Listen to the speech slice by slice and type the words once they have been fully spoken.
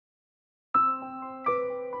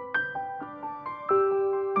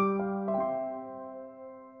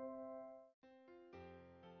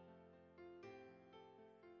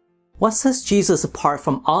What sets Jesus apart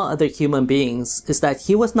from all other human beings is that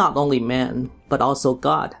he was not only man, but also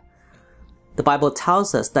God. The Bible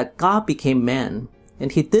tells us that God became man,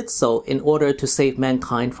 and he did so in order to save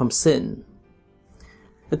mankind from sin.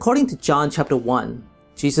 According to John chapter 1,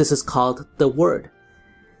 Jesus is called the Word.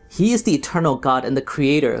 He is the eternal God and the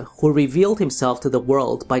Creator who revealed himself to the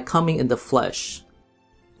world by coming in the flesh.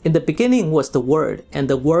 In the beginning was the Word, and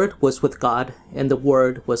the Word was with God, and the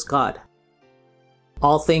Word was God.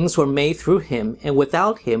 All things were made through him, and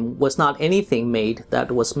without him was not anything made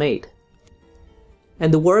that was made.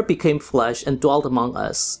 And the Word became flesh and dwelt among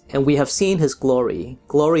us, and we have seen his glory,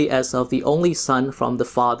 glory as of the only Son from the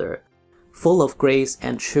Father, full of grace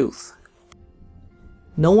and truth.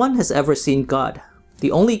 No one has ever seen God.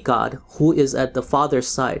 The only God who is at the Father's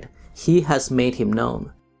side, he has made him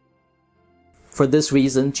known. For this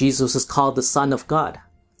reason, Jesus is called the Son of God.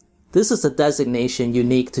 This is a designation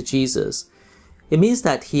unique to Jesus. It means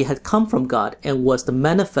that he had come from God and was the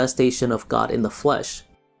manifestation of God in the flesh.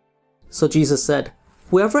 So Jesus said,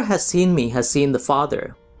 "Whoever has seen me has seen the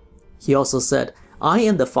Father." He also said, "I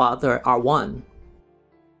and the Father are one."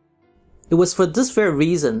 It was for this very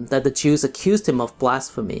reason that the Jews accused him of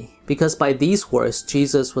blasphemy, because by these words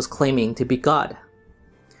Jesus was claiming to be God.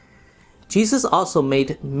 Jesus also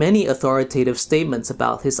made many authoritative statements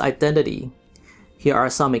about his identity. Here are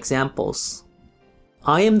some examples.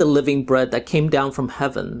 "I am the living bread that came down from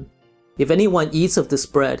heaven. If anyone eats of this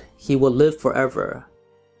bread, he will live forever.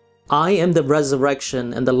 I am the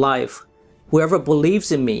resurrection and the life. Whoever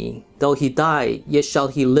believes in me, though he die, yet shall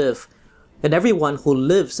he live. And everyone who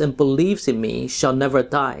lives and believes in me shall never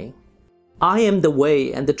die. I am the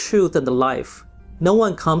way and the truth and the life. No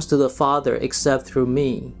one comes to the Father except through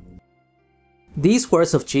me." These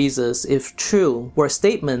words of Jesus, if true, were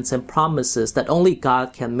statements and promises that only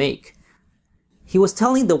God can make. He was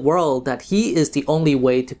telling the world that he is the only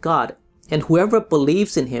way to God, and whoever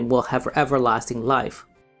believes in him will have everlasting life.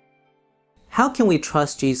 How can we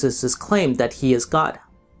trust Jesus' claim that he is God?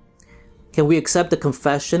 Can we accept the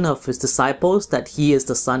confession of his disciples that he is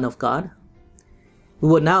the Son of God? We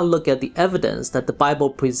will now look at the evidence that the Bible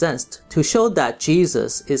presents to show that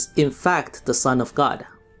Jesus is in fact the Son of God.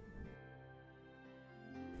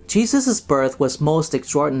 Jesus' birth was most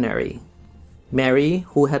extraordinary. Mary,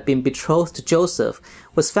 who had been betrothed to Joseph,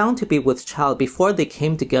 was found to be with child before they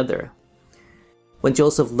came together. When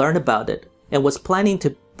Joseph learned about it and was planning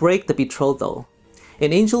to break the betrothal,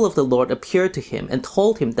 an angel of the Lord appeared to him and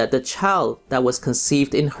told him that the child that was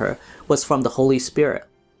conceived in her was from the Holy Spirit.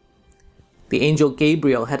 The angel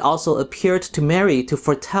Gabriel had also appeared to Mary to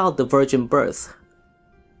foretell the virgin birth.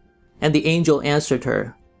 And the angel answered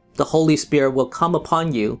her, "The Holy Spirit will come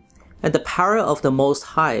upon you, and the power of the Most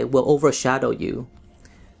High will overshadow you.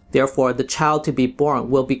 Therefore, the child to be born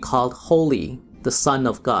will be called Holy, the Son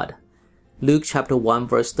of God." Luke chapter 1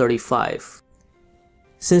 verse 35.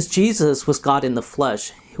 Since Jesus was God in the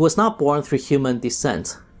flesh, he was not born through human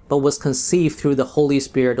descent, but was conceived through the Holy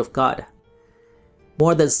Spirit of God.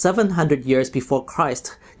 More than 700 years before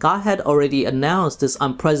Christ, God had already announced this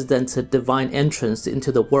unprecedented divine entrance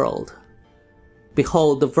into the world.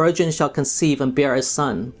 "Behold, the virgin shall conceive and bear a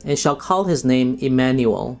son, and shall call his name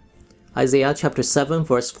Emmanuel." Isaiah chapter 7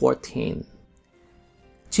 verse 14.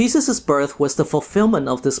 Jesus' birth was the fulfillment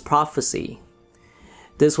of this prophecy.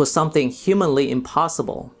 This was something humanly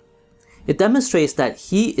impossible. It demonstrates that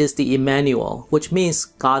he is the Emmanuel, which means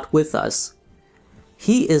God with us.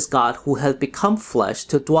 He is God who has become flesh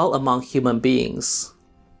to dwell among human beings.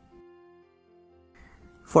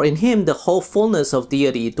 For in him the whole fullness of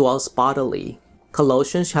deity dwells bodily.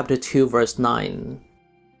 Colossians chapter 2 verse 9.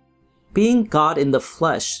 Being God in the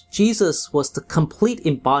flesh, Jesus was the complete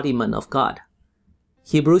embodiment of God.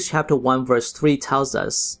 Hebrews chapter 1 verse 3 tells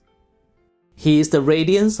us, "He is the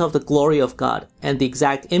radiance of the glory of God and the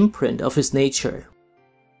exact imprint of his nature."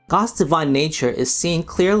 God's divine nature is seen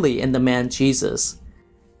clearly in the man Jesus.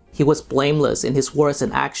 He was blameless in his words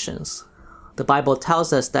and actions. The Bible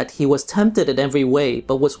tells us that he was tempted in every way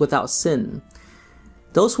but was without sin.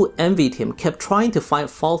 Those who envied him kept trying to find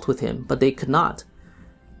fault with him, but they could not.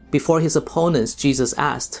 Before his opponents, Jesus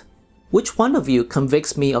asked, "Which one of you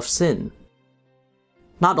convicts me of sin?"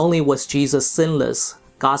 Not only was Jesus sinless,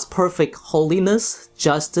 God's perfect holiness,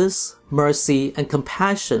 justice, mercy, and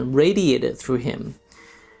compassion radiated through him.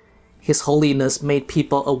 His holiness made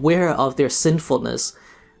people aware of their sinfulness,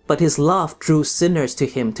 but his love drew sinners to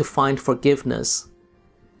him to find forgiveness.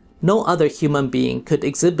 No other human being could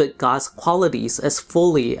exhibit God's qualities as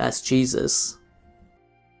fully as Jesus.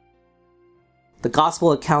 The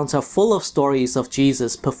gospel accounts are full of stories of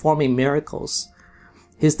Jesus performing miracles.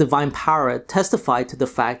 His divine power testified to the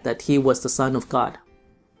fact that he was the Son of God.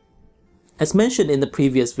 As mentioned in the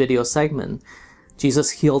previous video segment, Jesus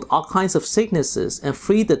healed all kinds of sicknesses and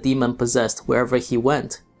freed the demon-possessed wherever he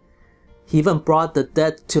went. He even brought the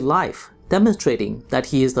dead to life, demonstrating that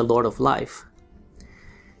he is the Lord of life.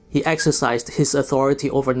 He exercised his authority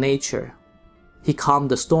over nature. He calmed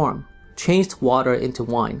the storm, changed water into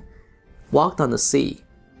wine, walked on the sea.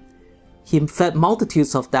 He fed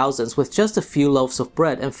multitudes of thousands with just a few loaves of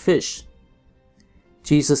bread and fish.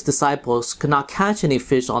 Jesus' disciples could not catch any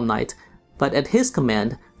fish all night, but at his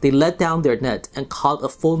command, they let down their net and caught a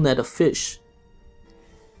full net of fish.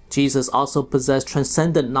 Jesus also possessed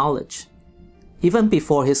transcendent knowledge. Even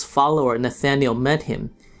before his follower Nathanael met him,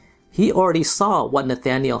 he already saw what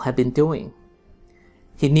Nathanael had been doing.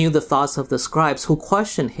 He knew the thoughts of the scribes who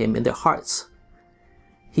questioned him in their hearts.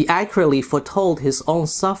 He accurately foretold his own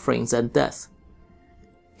sufferings and death.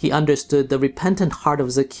 He understood the repentant heart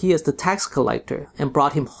of Zacchaeus the tax collector and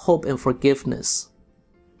brought him hope and forgiveness.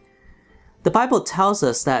 The Bible tells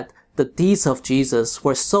us that the deeds of Jesus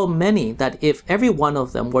were so many that if every one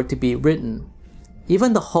of them were to be written,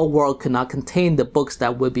 even the whole world could not contain the books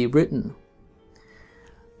that would be written.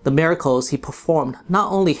 The miracles he performed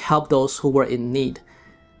not only helped those who were in need,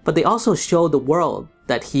 but they also showed the world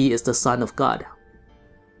that he is the Son of God.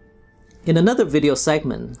 In another video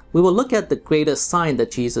segment, we will look at the greatest sign that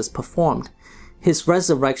Jesus performed, his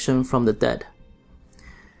resurrection from the dead.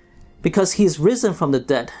 Because he is risen from the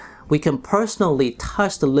dead, we can personally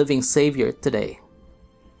touch the living Savior today.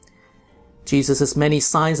 Jesus' many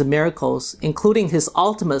signs and miracles, including his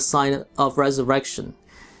ultimate sign of resurrection,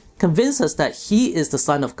 convince us that he is the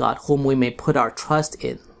Son of God whom we may put our trust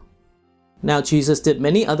in. Now Jesus did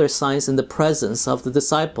many other signs in the presence of the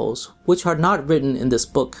disciples, which are not written in this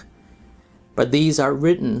book. But these are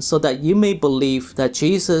written so that you may believe that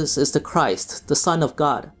Jesus is the Christ, the Son of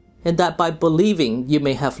God, and that by believing you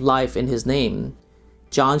may have life in his name.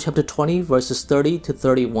 John chapter 20 verses 30 to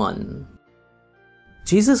 31.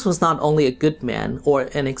 Jesus was not only a good man or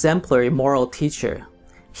an exemplary moral teacher.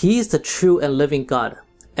 He is the true and living God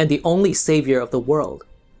and the only Savior of the world.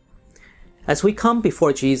 As we come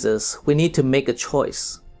before Jesus, we need to make a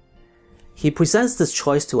choice. He presents this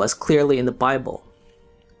choice to us clearly in the Bible.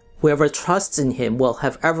 Whoever trusts in him will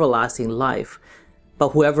have everlasting life, but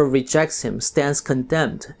whoever rejects him stands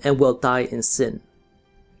condemned and will die in sin.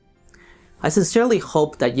 I sincerely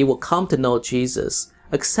hope that you will come to know Jesus,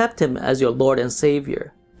 accept him as your Lord and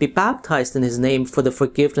Savior, be baptized in his name for the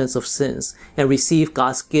forgiveness of sins, and receive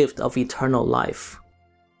God's gift of eternal life.